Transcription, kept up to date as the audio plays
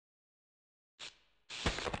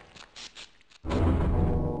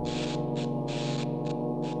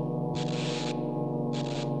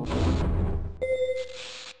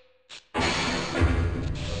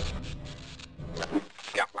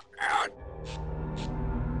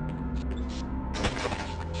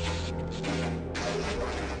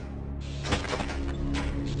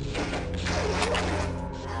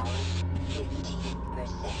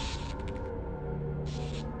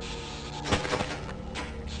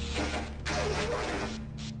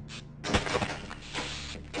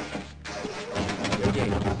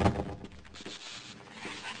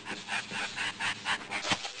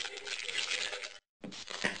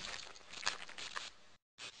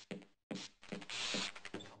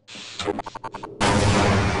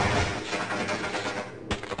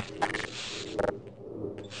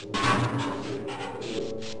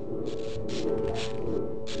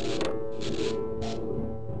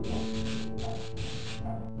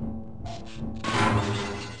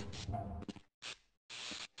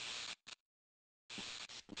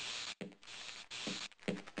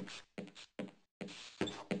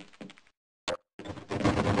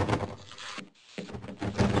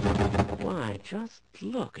Why, just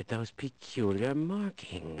look at those peculiar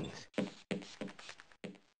markings.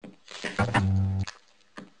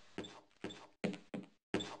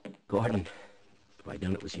 Gordon, if I'd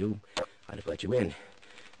known it was you, I'd have let you in.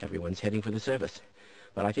 Everyone's heading for the surface.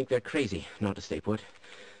 But I think they're crazy not to stay put.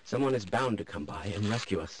 Someone is bound to come by and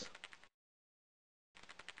rescue us.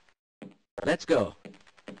 Let's go.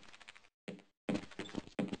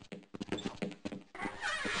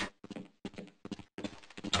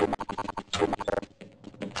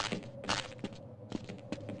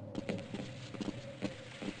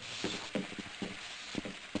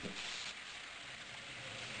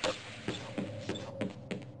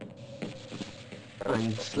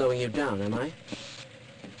 I'm slowing you down, am I?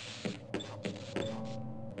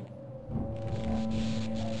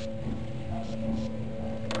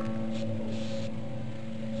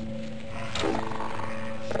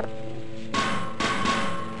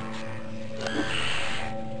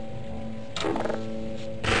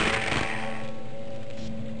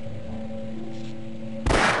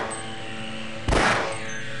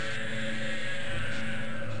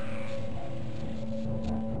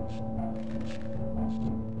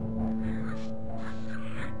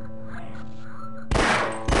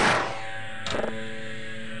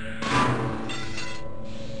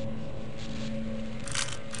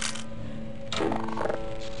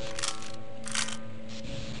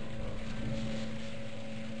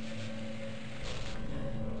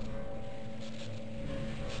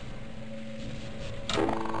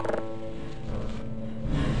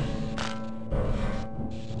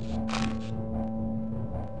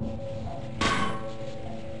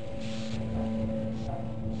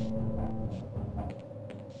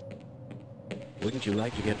 Wouldn't you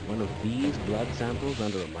like to get one of these blood samples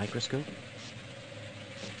under a microscope?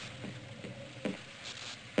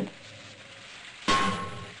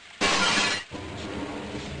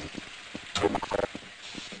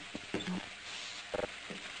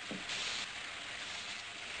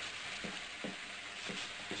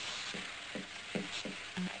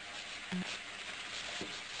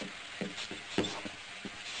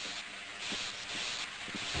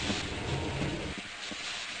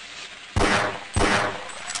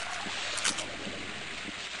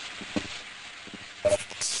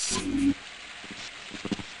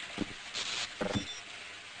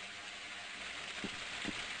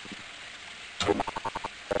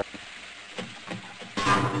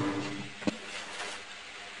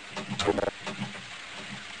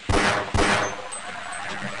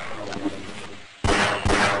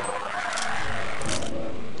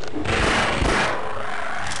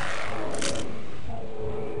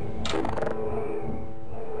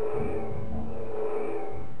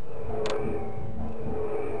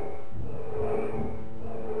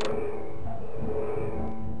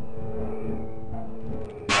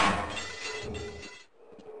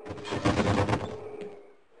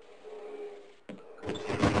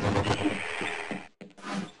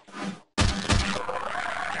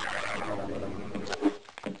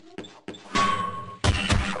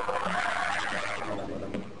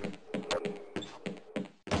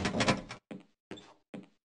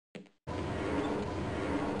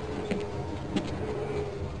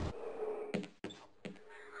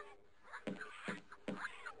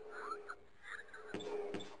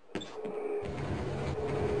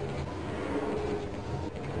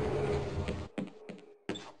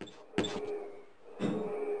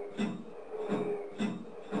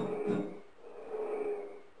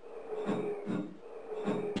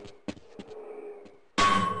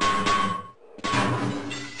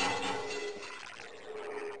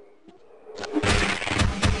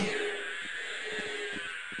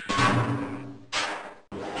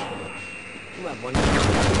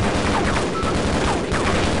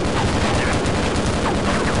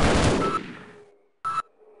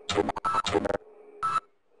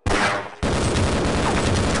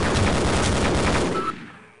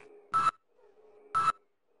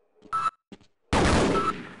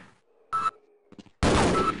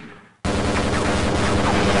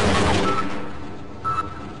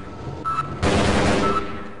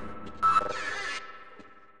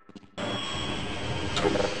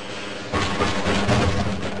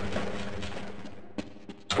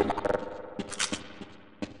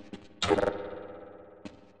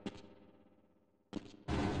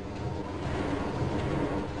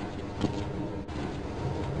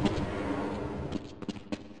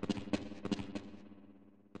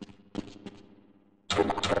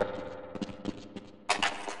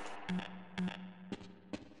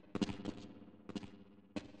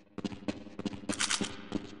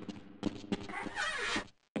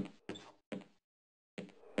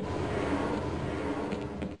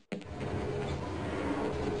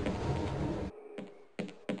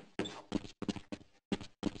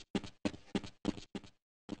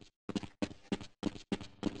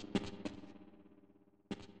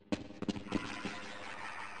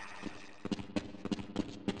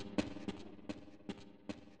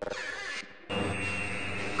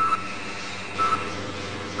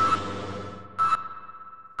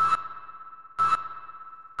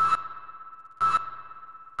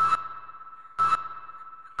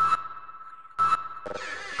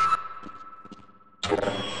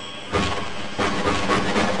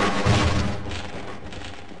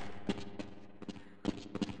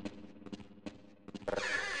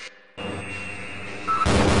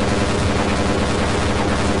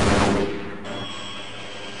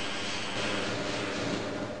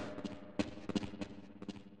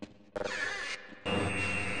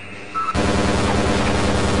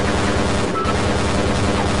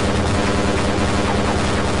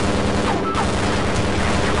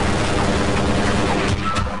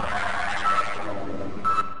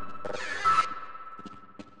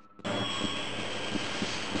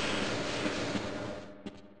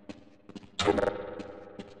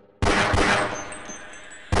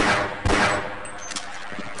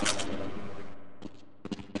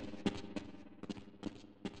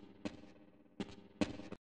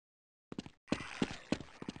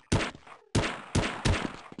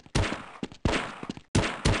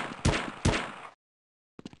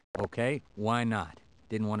 Okay, why not?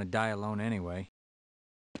 Didn't want to die alone anyway.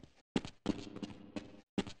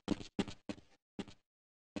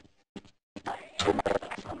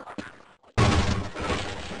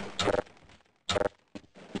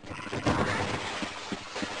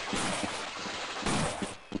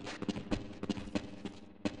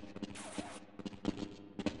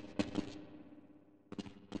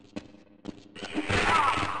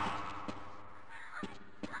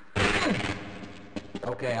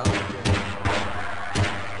 Okay, I'll get you.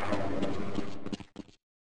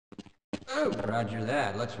 Oh, roger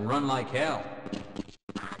that. Let's run like hell.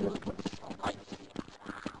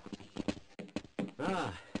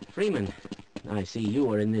 Ah, Freeman. I see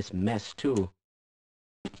you are in this mess, too.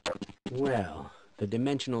 Well, the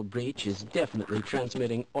dimensional breach is definitely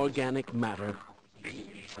transmitting organic matter.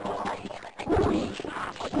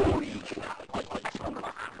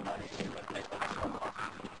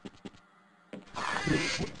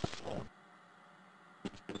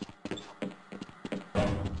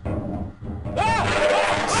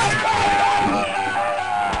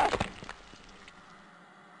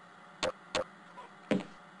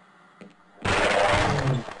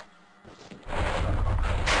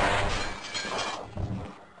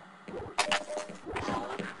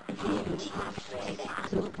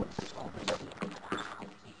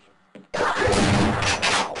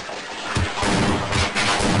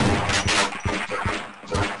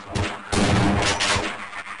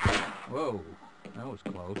 Whoa, that was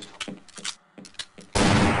close.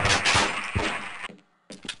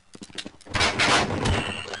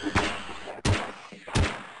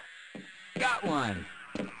 Got one!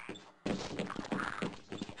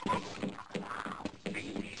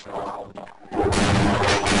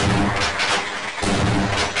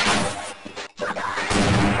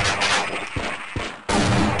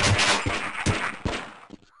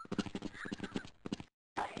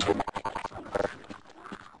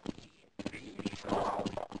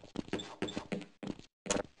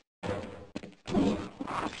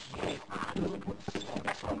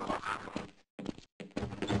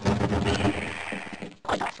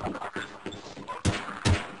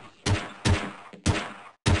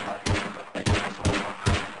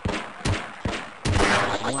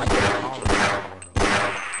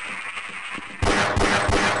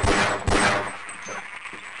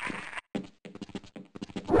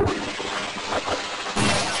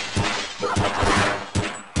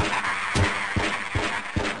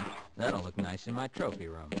 That'll look nice in my trophy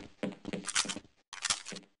room.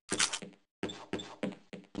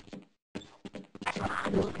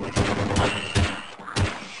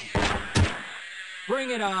 Bring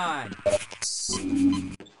it on!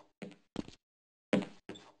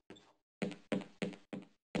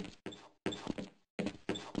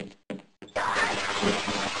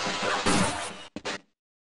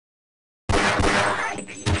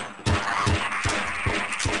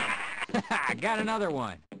 I got another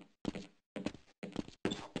one.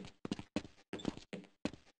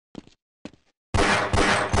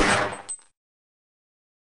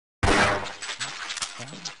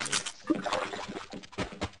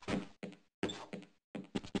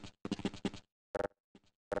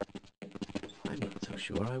 I'm not so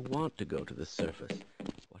sure I want to go to the surface.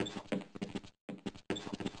 What?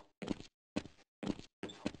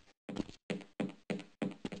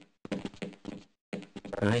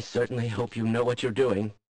 I certainly hope you know what you're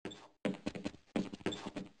doing.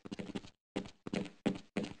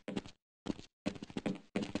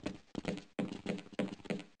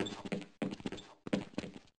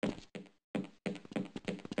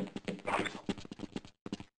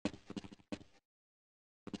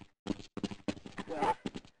 Well,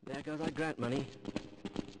 there goes our grant money.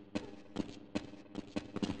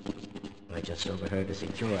 I just overheard a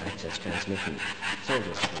secure access transmission.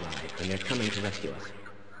 Soldiers have arrived, and they're coming to rescue us.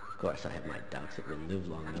 Of course, I have my doubts that we'll live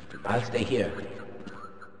long enough to... I'll stay here.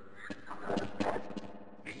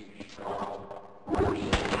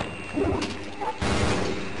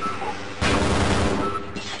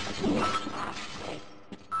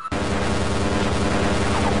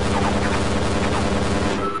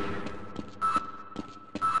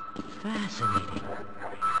 Fascinating.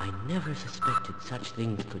 I never suspected such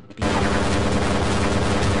things could be.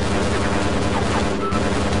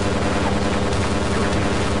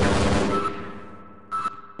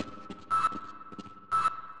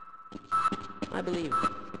 I believe.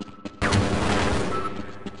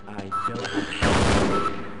 I don't.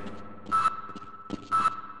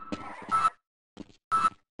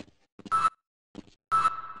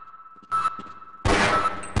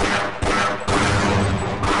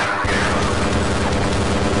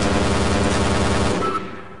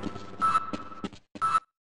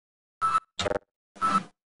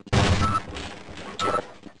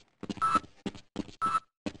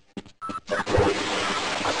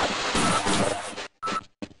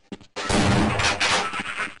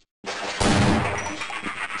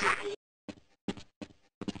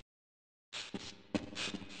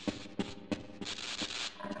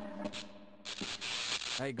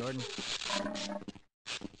 Hey, Gordon.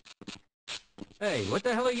 Hey, what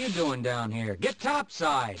the hell are you doing down here? Get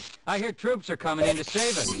topside! I hear troops are coming in to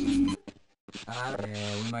save us.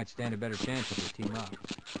 Yeah, we might stand a better chance if we team up.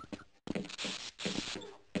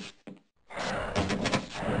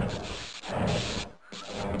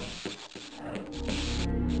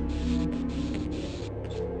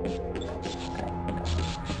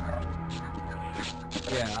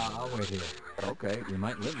 Yeah, I'll wait here. Okay, we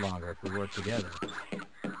might live longer if we work together.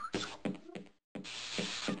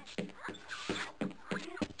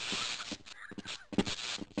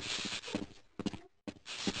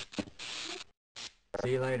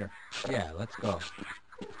 See you later. Yeah, let's go.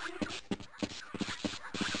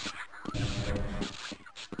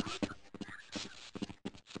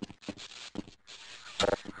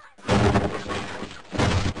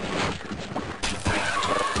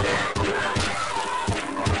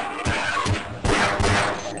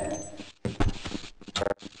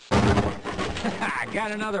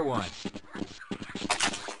 Got another one.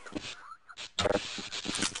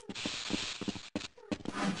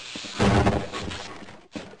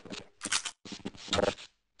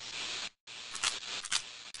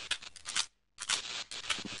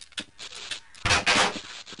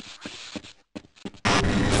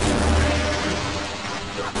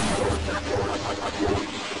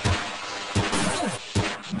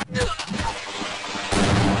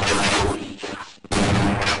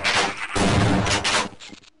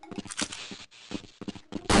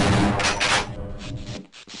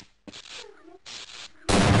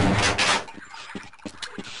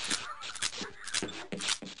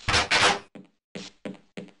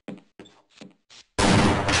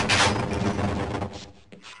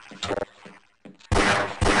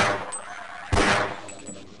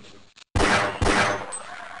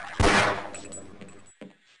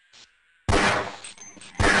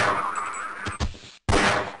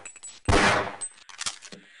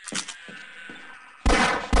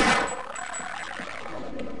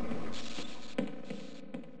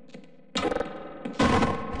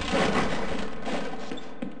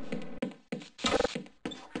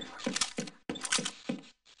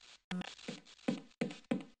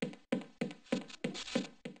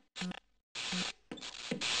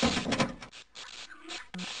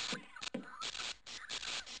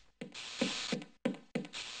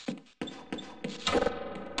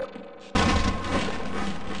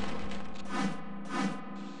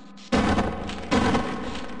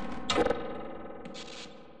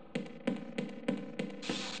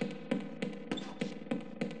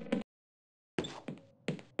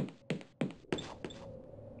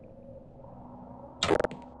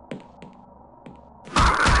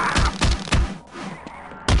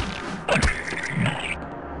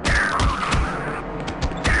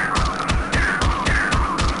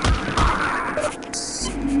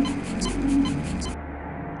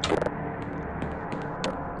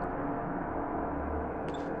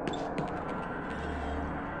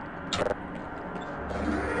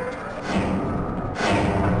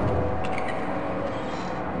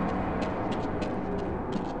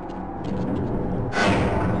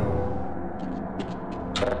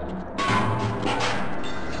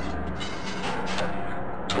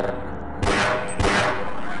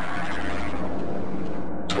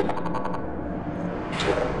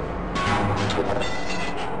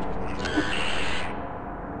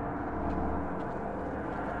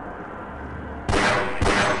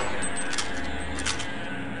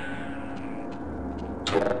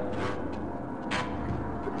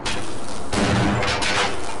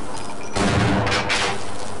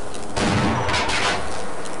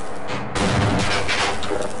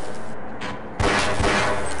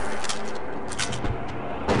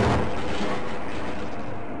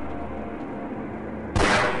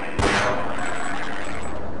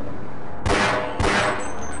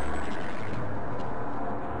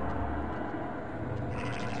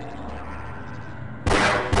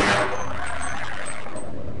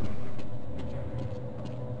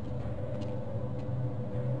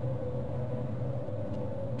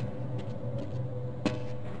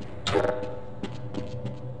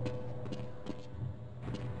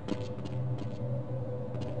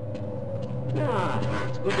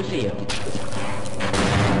 Good to see you.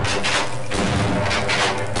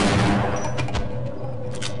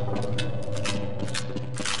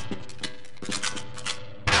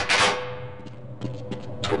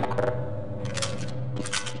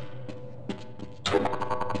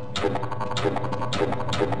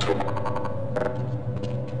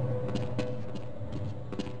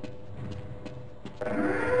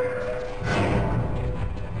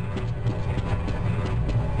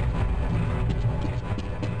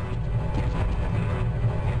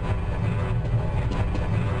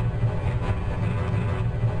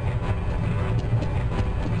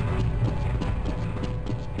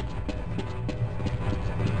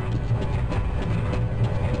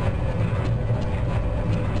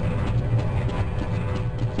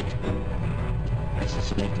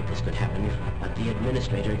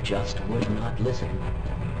 listen.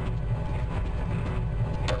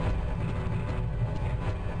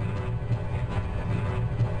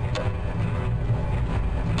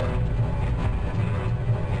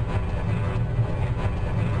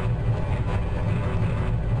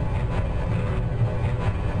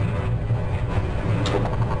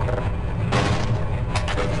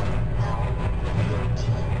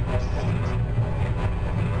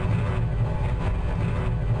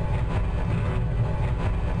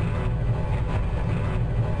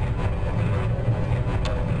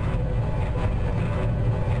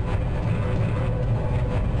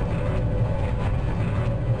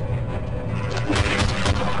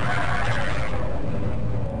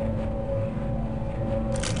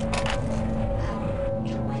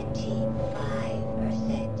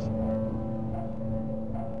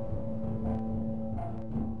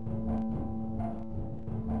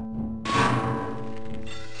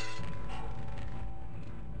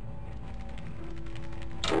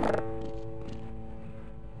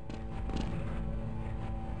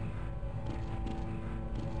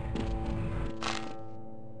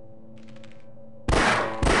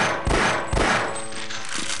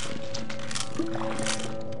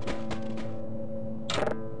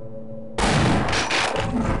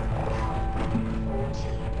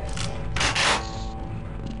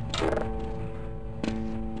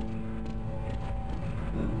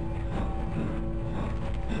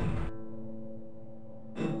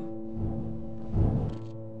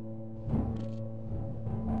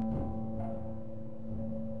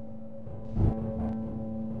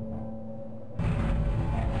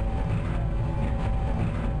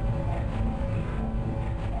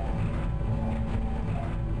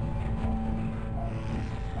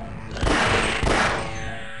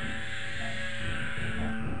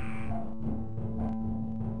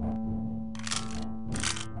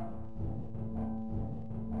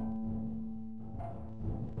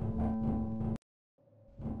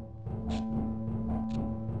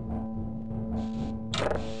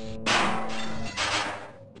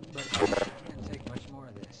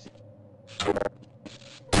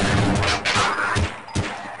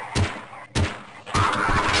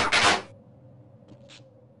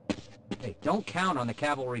 Don't count on the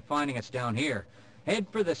cavalry finding us down here. Head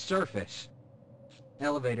for the surface.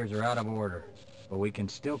 Elevators are out of order, but we can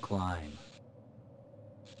still climb.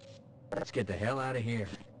 Let's get the hell out of here.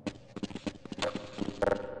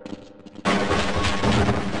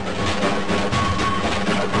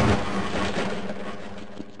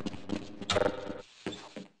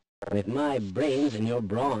 With my brains and your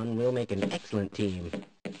brawn, we'll make an excellent team.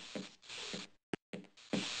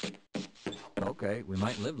 Okay, we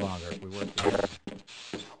might live longer if we work together.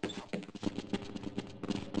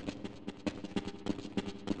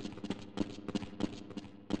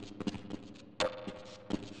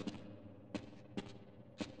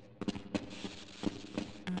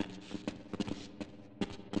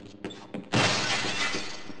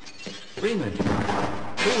 Freeman,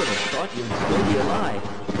 who would have thought you'd still be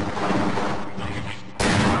alive?